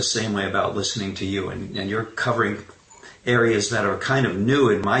feel the same way about listening to you. And you're covering areas that are kind of new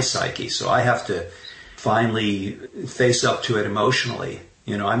in my psyche. So I have to finally face up to it emotionally.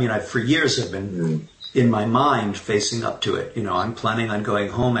 For years I've been in my mind facing up to it. I'm planning on going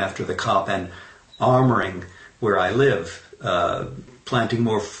home after the COP and armoring where I live, planting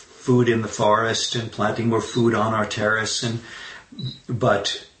more food in the forest and planting more food on our terrace.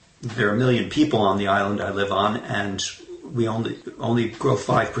 But there are 1 million people on the island I live on, and we only grow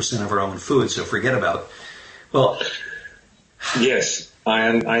 5% of our own food. So forget about. Well, yes,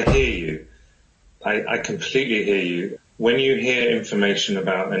 I hear you. I completely hear you. When you hear information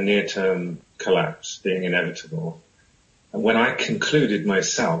about a near-term collapse being inevitable, when I concluded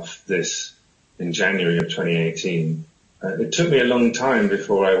myself this in January of 2018, it took me a long time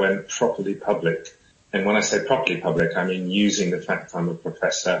before I went properly public. And when I say properly public, I mean using the fact I'm a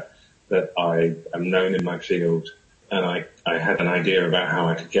professor, that I am known in my field, and I had an idea about how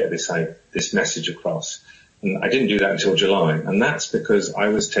I could get this message across. And I didn't do that until July. And that's because I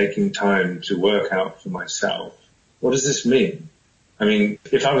was taking time to work out for myself, what does this mean? I mean,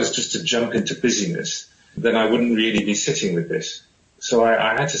 if I was just to jump into busyness, then I wouldn't really be sitting with this. So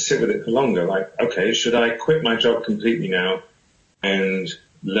I had to sit with it for longer. Like, okay, should I quit my job completely now and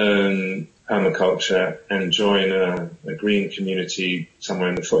learn permaculture and join a green community somewhere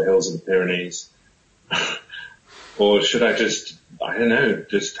in the foothills of the Pyrenees? Or should I just,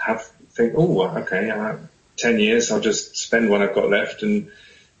 think, okay, 10 years, I'll just spend what I've got left and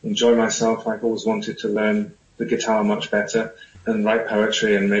enjoy myself. I've always wanted to learn the guitar much better and write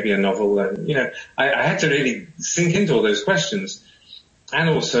poetry and maybe a novel. And, I had to really sink into all those questions and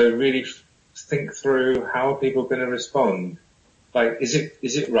also really think through how are people going to respond. Like, is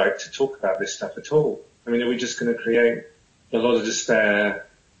it right to talk about this stuff at all? I mean, are we just going to create a lot of despair,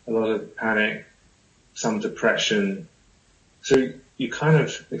 a lot of panic, some depression? So you kind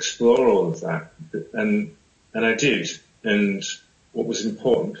of explore all of that. And I did. And what was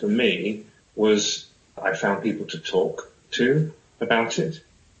important for me was I found people to talk to about it.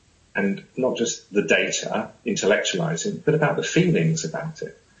 And not just the data, intellectualizing, but about the feelings about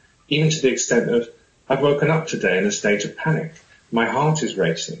it. Even to the extent of, I've woken up today in a state of panic. My heart is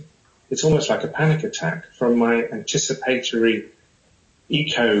racing. It's almost like a panic attack from my anticipatory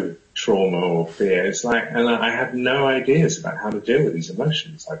eco-trauma or fear. It's like, and I have no ideas about how to deal with these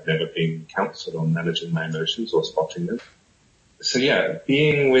emotions. I've never been counseled on managing my emotions or spotting them. So yeah,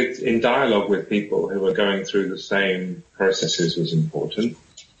 being in dialogue with people who are going through the same processes was important.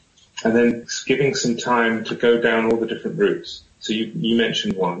 And then giving some time to go down all the different routes. So you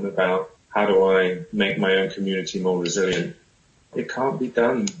mentioned one about how do I make my own community more resilient? It can't be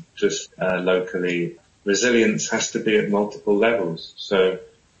done just locally. Resilience has to be at multiple levels. So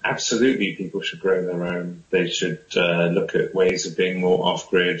absolutely people should grow their own. They should look at ways of being more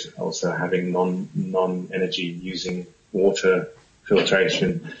off-grid, also having non-energy using water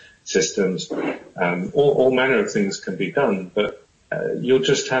filtration systems. All manner of things can be done, but you're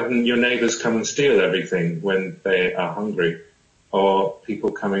just having your neighbours come and steal everything when they are hungry, or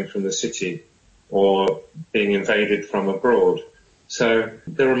people coming from the city, or being invaded from abroad. So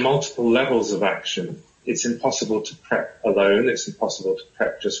there are multiple levels of action. It's impossible to prep alone. It's impossible to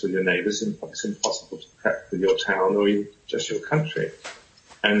prep just with your neighbours. It's impossible to prep with your town or even just your country.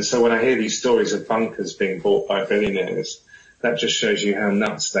 And so when I hear these stories of bunkers being bought by billionaires, that just shows you how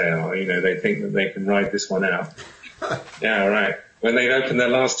nuts they are. They think that they can ride this one out. Yeah, right. When they open their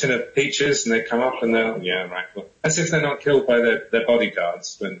last tin of peaches and they come up and they'll, yeah, right. Well, as if they're not killed by their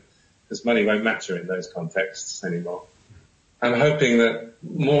bodyguards, because money won't matter in those contexts anymore. I'm hoping that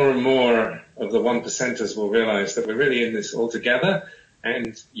more and more of the 1%ers will realize that we're really in this all together,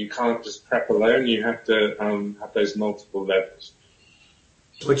 and you can't just prep alone. You have to have those multiple levels.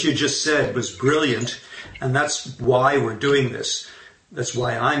 What you just said was brilliant, and that's why we're doing this. That's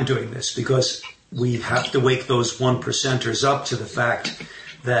why I'm doing this, because we have to wake those 1%ers up to the fact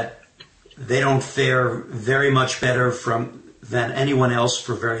that they don't fare very much better than anyone else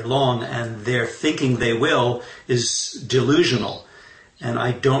for very long, and their thinking they will is delusional. And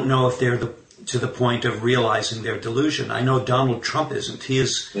I don't know if they're to the point of realizing their delusion. I know Donald Trump isn't. He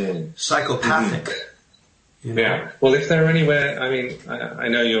is psychopathic. Yeah. Well, if they're anywhere, I mean, I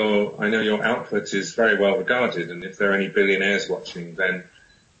know your output is very well regarded, and if there are any billionaires watching, then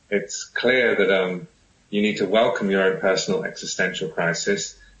it's clear that you need to welcome your own personal existential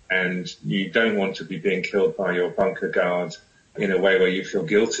crisis, and you don't want to be being killed by your bunker guard in a way where you feel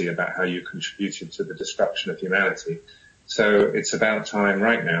guilty about how you contributed to the destruction of humanity. So it's about time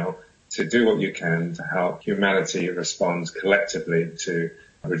right now to do what you can to help humanity respond collectively to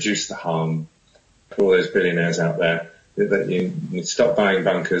reduce the harm for all those billionaires out there, that you need to stop buying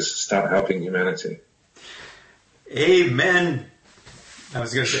bunkers, start helping humanity. Amen. I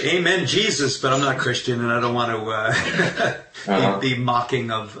was going to say amen, Jesus, but I'm not Christian, and I don't want to be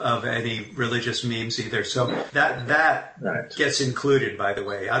mocking of any religious memes either. So that right. Gets included, by the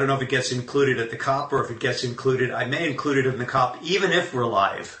way. I don't know if it gets included at the COP or if it gets included. I may include it in the COP, even if we're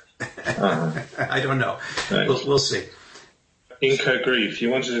live. I don't know. Right. We'll see. Eco-grief. You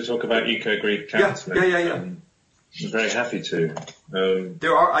wanted to talk about eco-grief counselling. Yeah. I'm very happy to.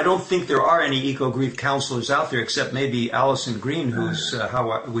 I don't think there are any eco-grief counselors out there, except maybe Alison Green, who's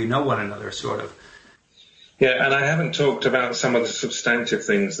how we know one another, sort of. Yeah, and I haven't talked about some of the substantive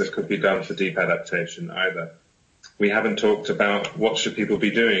things that could be done for deep adaptation either. We haven't talked about what should people be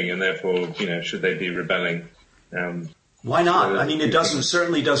doing, and therefore, should they be rebelling? Why not? I mean, it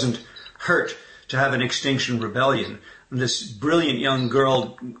certainly doesn't hurt to have an extinction rebellion. This brilliant young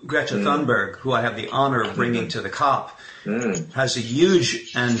girl, Greta Thunberg, who I have the honor of bringing to the COP, has a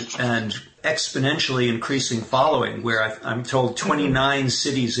huge and exponentially increasing following, where I'm told 29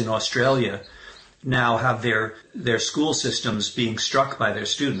 cities in Australia now have their school systems being struck by their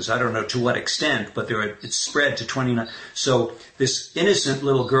students. I don't know to what extent, but it's spread to 29. So this innocent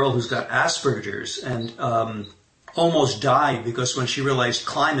little girl who's got Asperger's and almost died because when she realized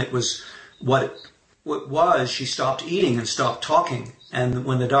climate was what was, she stopped eating and stopped talking. And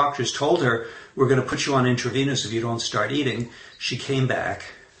when the doctors told her, we're going to put you on intravenous if you don't start eating, she came back.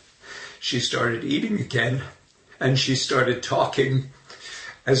 She started eating again, and she started talking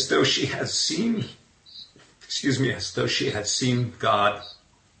as though she had seen God.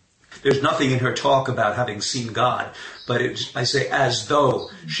 There's nothing in her talk about having seen God, but I say as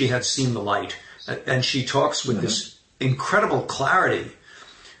though she had seen the light. And she talks with this incredible clarity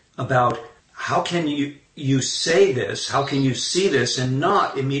about how can you say this, how can you see this and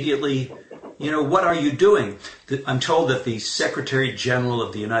not immediately, what are you doing? I'm told that the Secretary General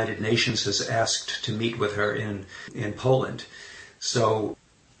of the United Nations has asked to meet with her in Poland. So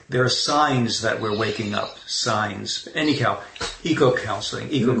there are signs that we're waking up, signs. Anyhow,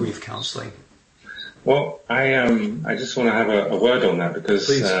 eco-counseling, eco-grief counseling. Well, I just want to have a word on that because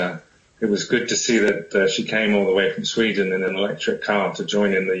it was good to see that she came all the way from Sweden in an electric car to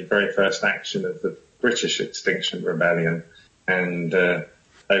join in the very first action of the British Extinction Rebellion. And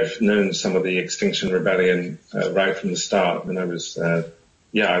I've known some of the Extinction Rebellion right from the start. And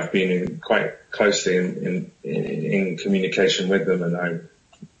I've been quite closely in communication with them. And I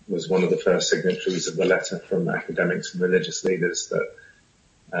was one of the first signatories of the letter from academics and religious leaders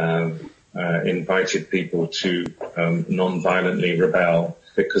that invited people to non-violently rebel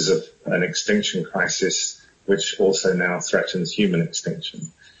because of an extinction crisis, which also now threatens human extinction.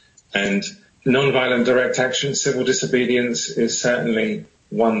 And non-violent direct action, civil disobedience is certainly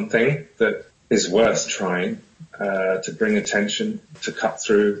one thing that is worth trying to bring attention, to cut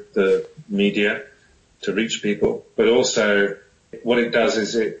through the media, to reach people. But also what it does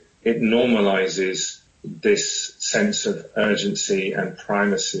is it normalizes this sense of urgency and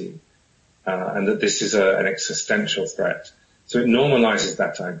primacy, and that this is an existential threat. So it normalizes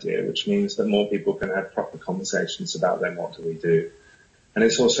that idea, which means that more people can have proper conversations about then what do we do. And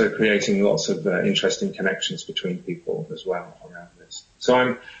it's also creating lots of interesting connections between people as well around this.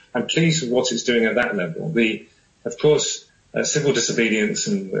 So I'm pleased with what it's doing at that level. Of course, civil disobedience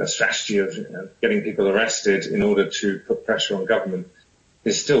and a strategy of getting people arrested in order to put pressure on government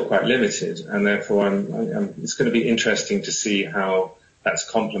is still quite limited, and therefore it's going to be interesting to see how that's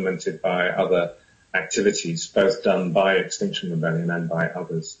complemented by other activities, both done by Extinction Rebellion and by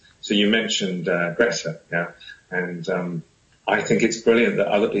others. So you mentioned Greta, and I think it's brilliant that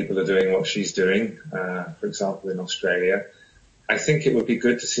other people are doing what she's doing, for example, in Australia. I think it would be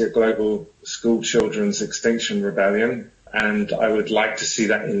good to see a global school children's Extinction Rebellion, and I would like to see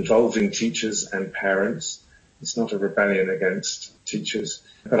that involving teachers and parents. It's not a rebellion against teachers,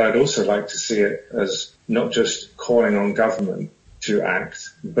 but I'd also like to see it as not just calling on government to act,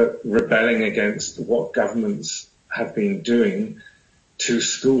 but rebelling against what governments have been doing to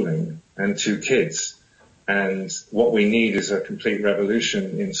schooling and to kids. And what we need is a complete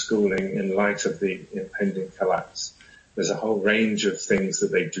revolution in schooling in light of the impending collapse. There's a whole range of things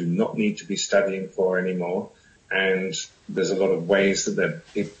that they do not need to be studying for anymore. And there's a lot of ways that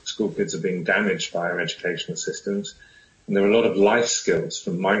school kids are being damaged by our educational systems. And there are a lot of life skills,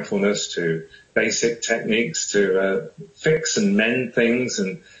 from mindfulness to basic techniques to fix and mend things.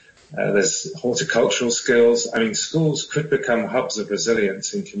 And there's horticultural skills. I mean, schools could become hubs of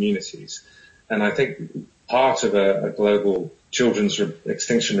resilience in communities. And I think part of a global children's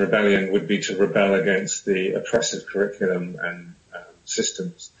extinction rebellion would be to rebel against the oppressive curriculum and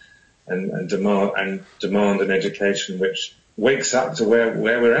systems and demand an education which wakes up to where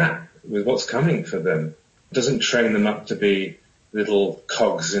we're at with what's coming for them. It doesn't train them up to be little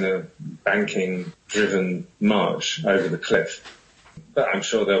cogs in a banking-driven march over the cliff. But I'm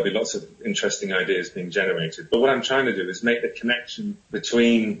sure there'll be lots of interesting ideas being generated. But what I'm trying to do is make the connection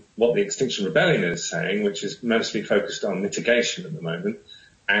between what the Extinction Rebellion is saying, which is mostly focused on mitigation at the moment,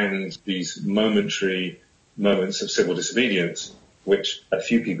 and these momentary moments of civil disobedience, which a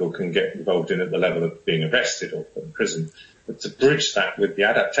few people can get involved in at the level of being arrested or put in prison. But to bridge that with the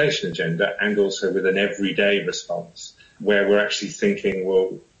adaptation agenda and also with an everyday response, where we're actually thinking,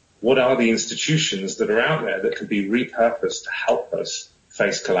 well, what are the institutions that are out there that can be repurposed to help us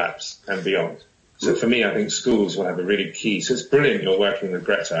face collapse and beyond? So for me, I think schools will have a really key. So it's brilliant you're working with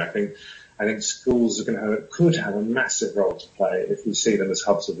Greta. I think schools are could have a massive role to play if we see them as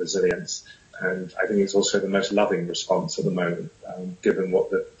hubs of resilience. And I think it's also the most loving response at the moment, given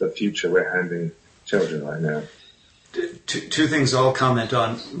what the future we're handing children right now. Two things I'll comment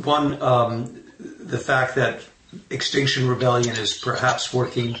on. One, the fact that Extinction Rebellion is perhaps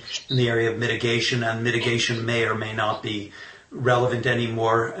working in the area of mitigation, and mitigation may or may not be relevant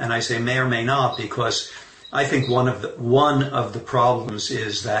anymore. And I say may or may not because I think one of the problems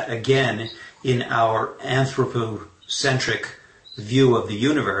is that, again, in our anthropocentric view of the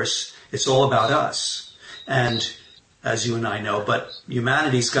universe, it's all about us. And as you and I know, but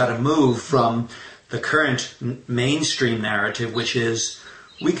humanity's got to move from the current mainstream narrative, which is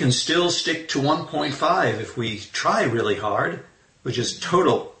we can still stick to 1.5 if we try really hard, which is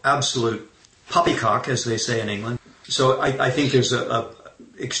total, absolute poppycock, as they say in England. So I think there's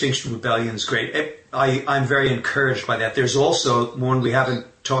Extinction Rebellion's great. I'm very encouraged by that. There's also one we haven't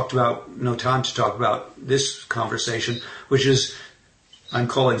talked about, no time to talk about this conversation, which is I'm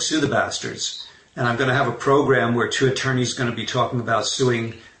calling Sue the Bastards. And I'm going to have a program where two attorneys are going to be talking about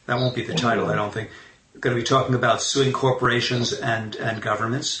suing. That won't be the title, I don't think. Going to be talking about suing corporations and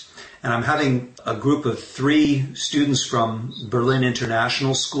governments. And I'm having a group of 3 students from Berlin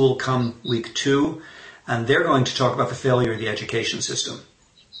International School come week 2, and they're going to talk about the failure of the education system.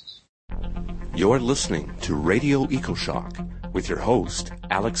 You're listening to Radio Ecoshock with your host,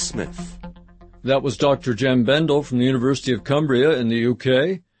 Alex Smith. That was Dr. Jem Bendell from the University of Cumbria in the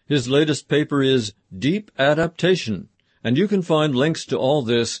UK. His latest paper is Deep Adaptation, and you can find links to all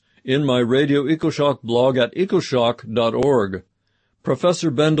this in my Radio Ecoshock blog at ecoshock.org. Professor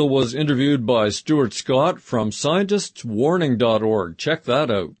Bendell was interviewed by Stuart Scott from scientistswarning.org. Check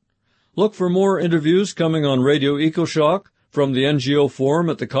that out. Look for more interviews coming on Radio Ecoshock from the NGO Forum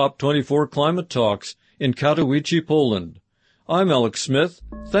at the COP24 Climate Talks in Katowice, Poland. I'm Alex Smith.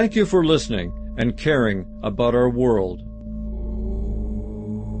 Thank you for listening and caring about our world.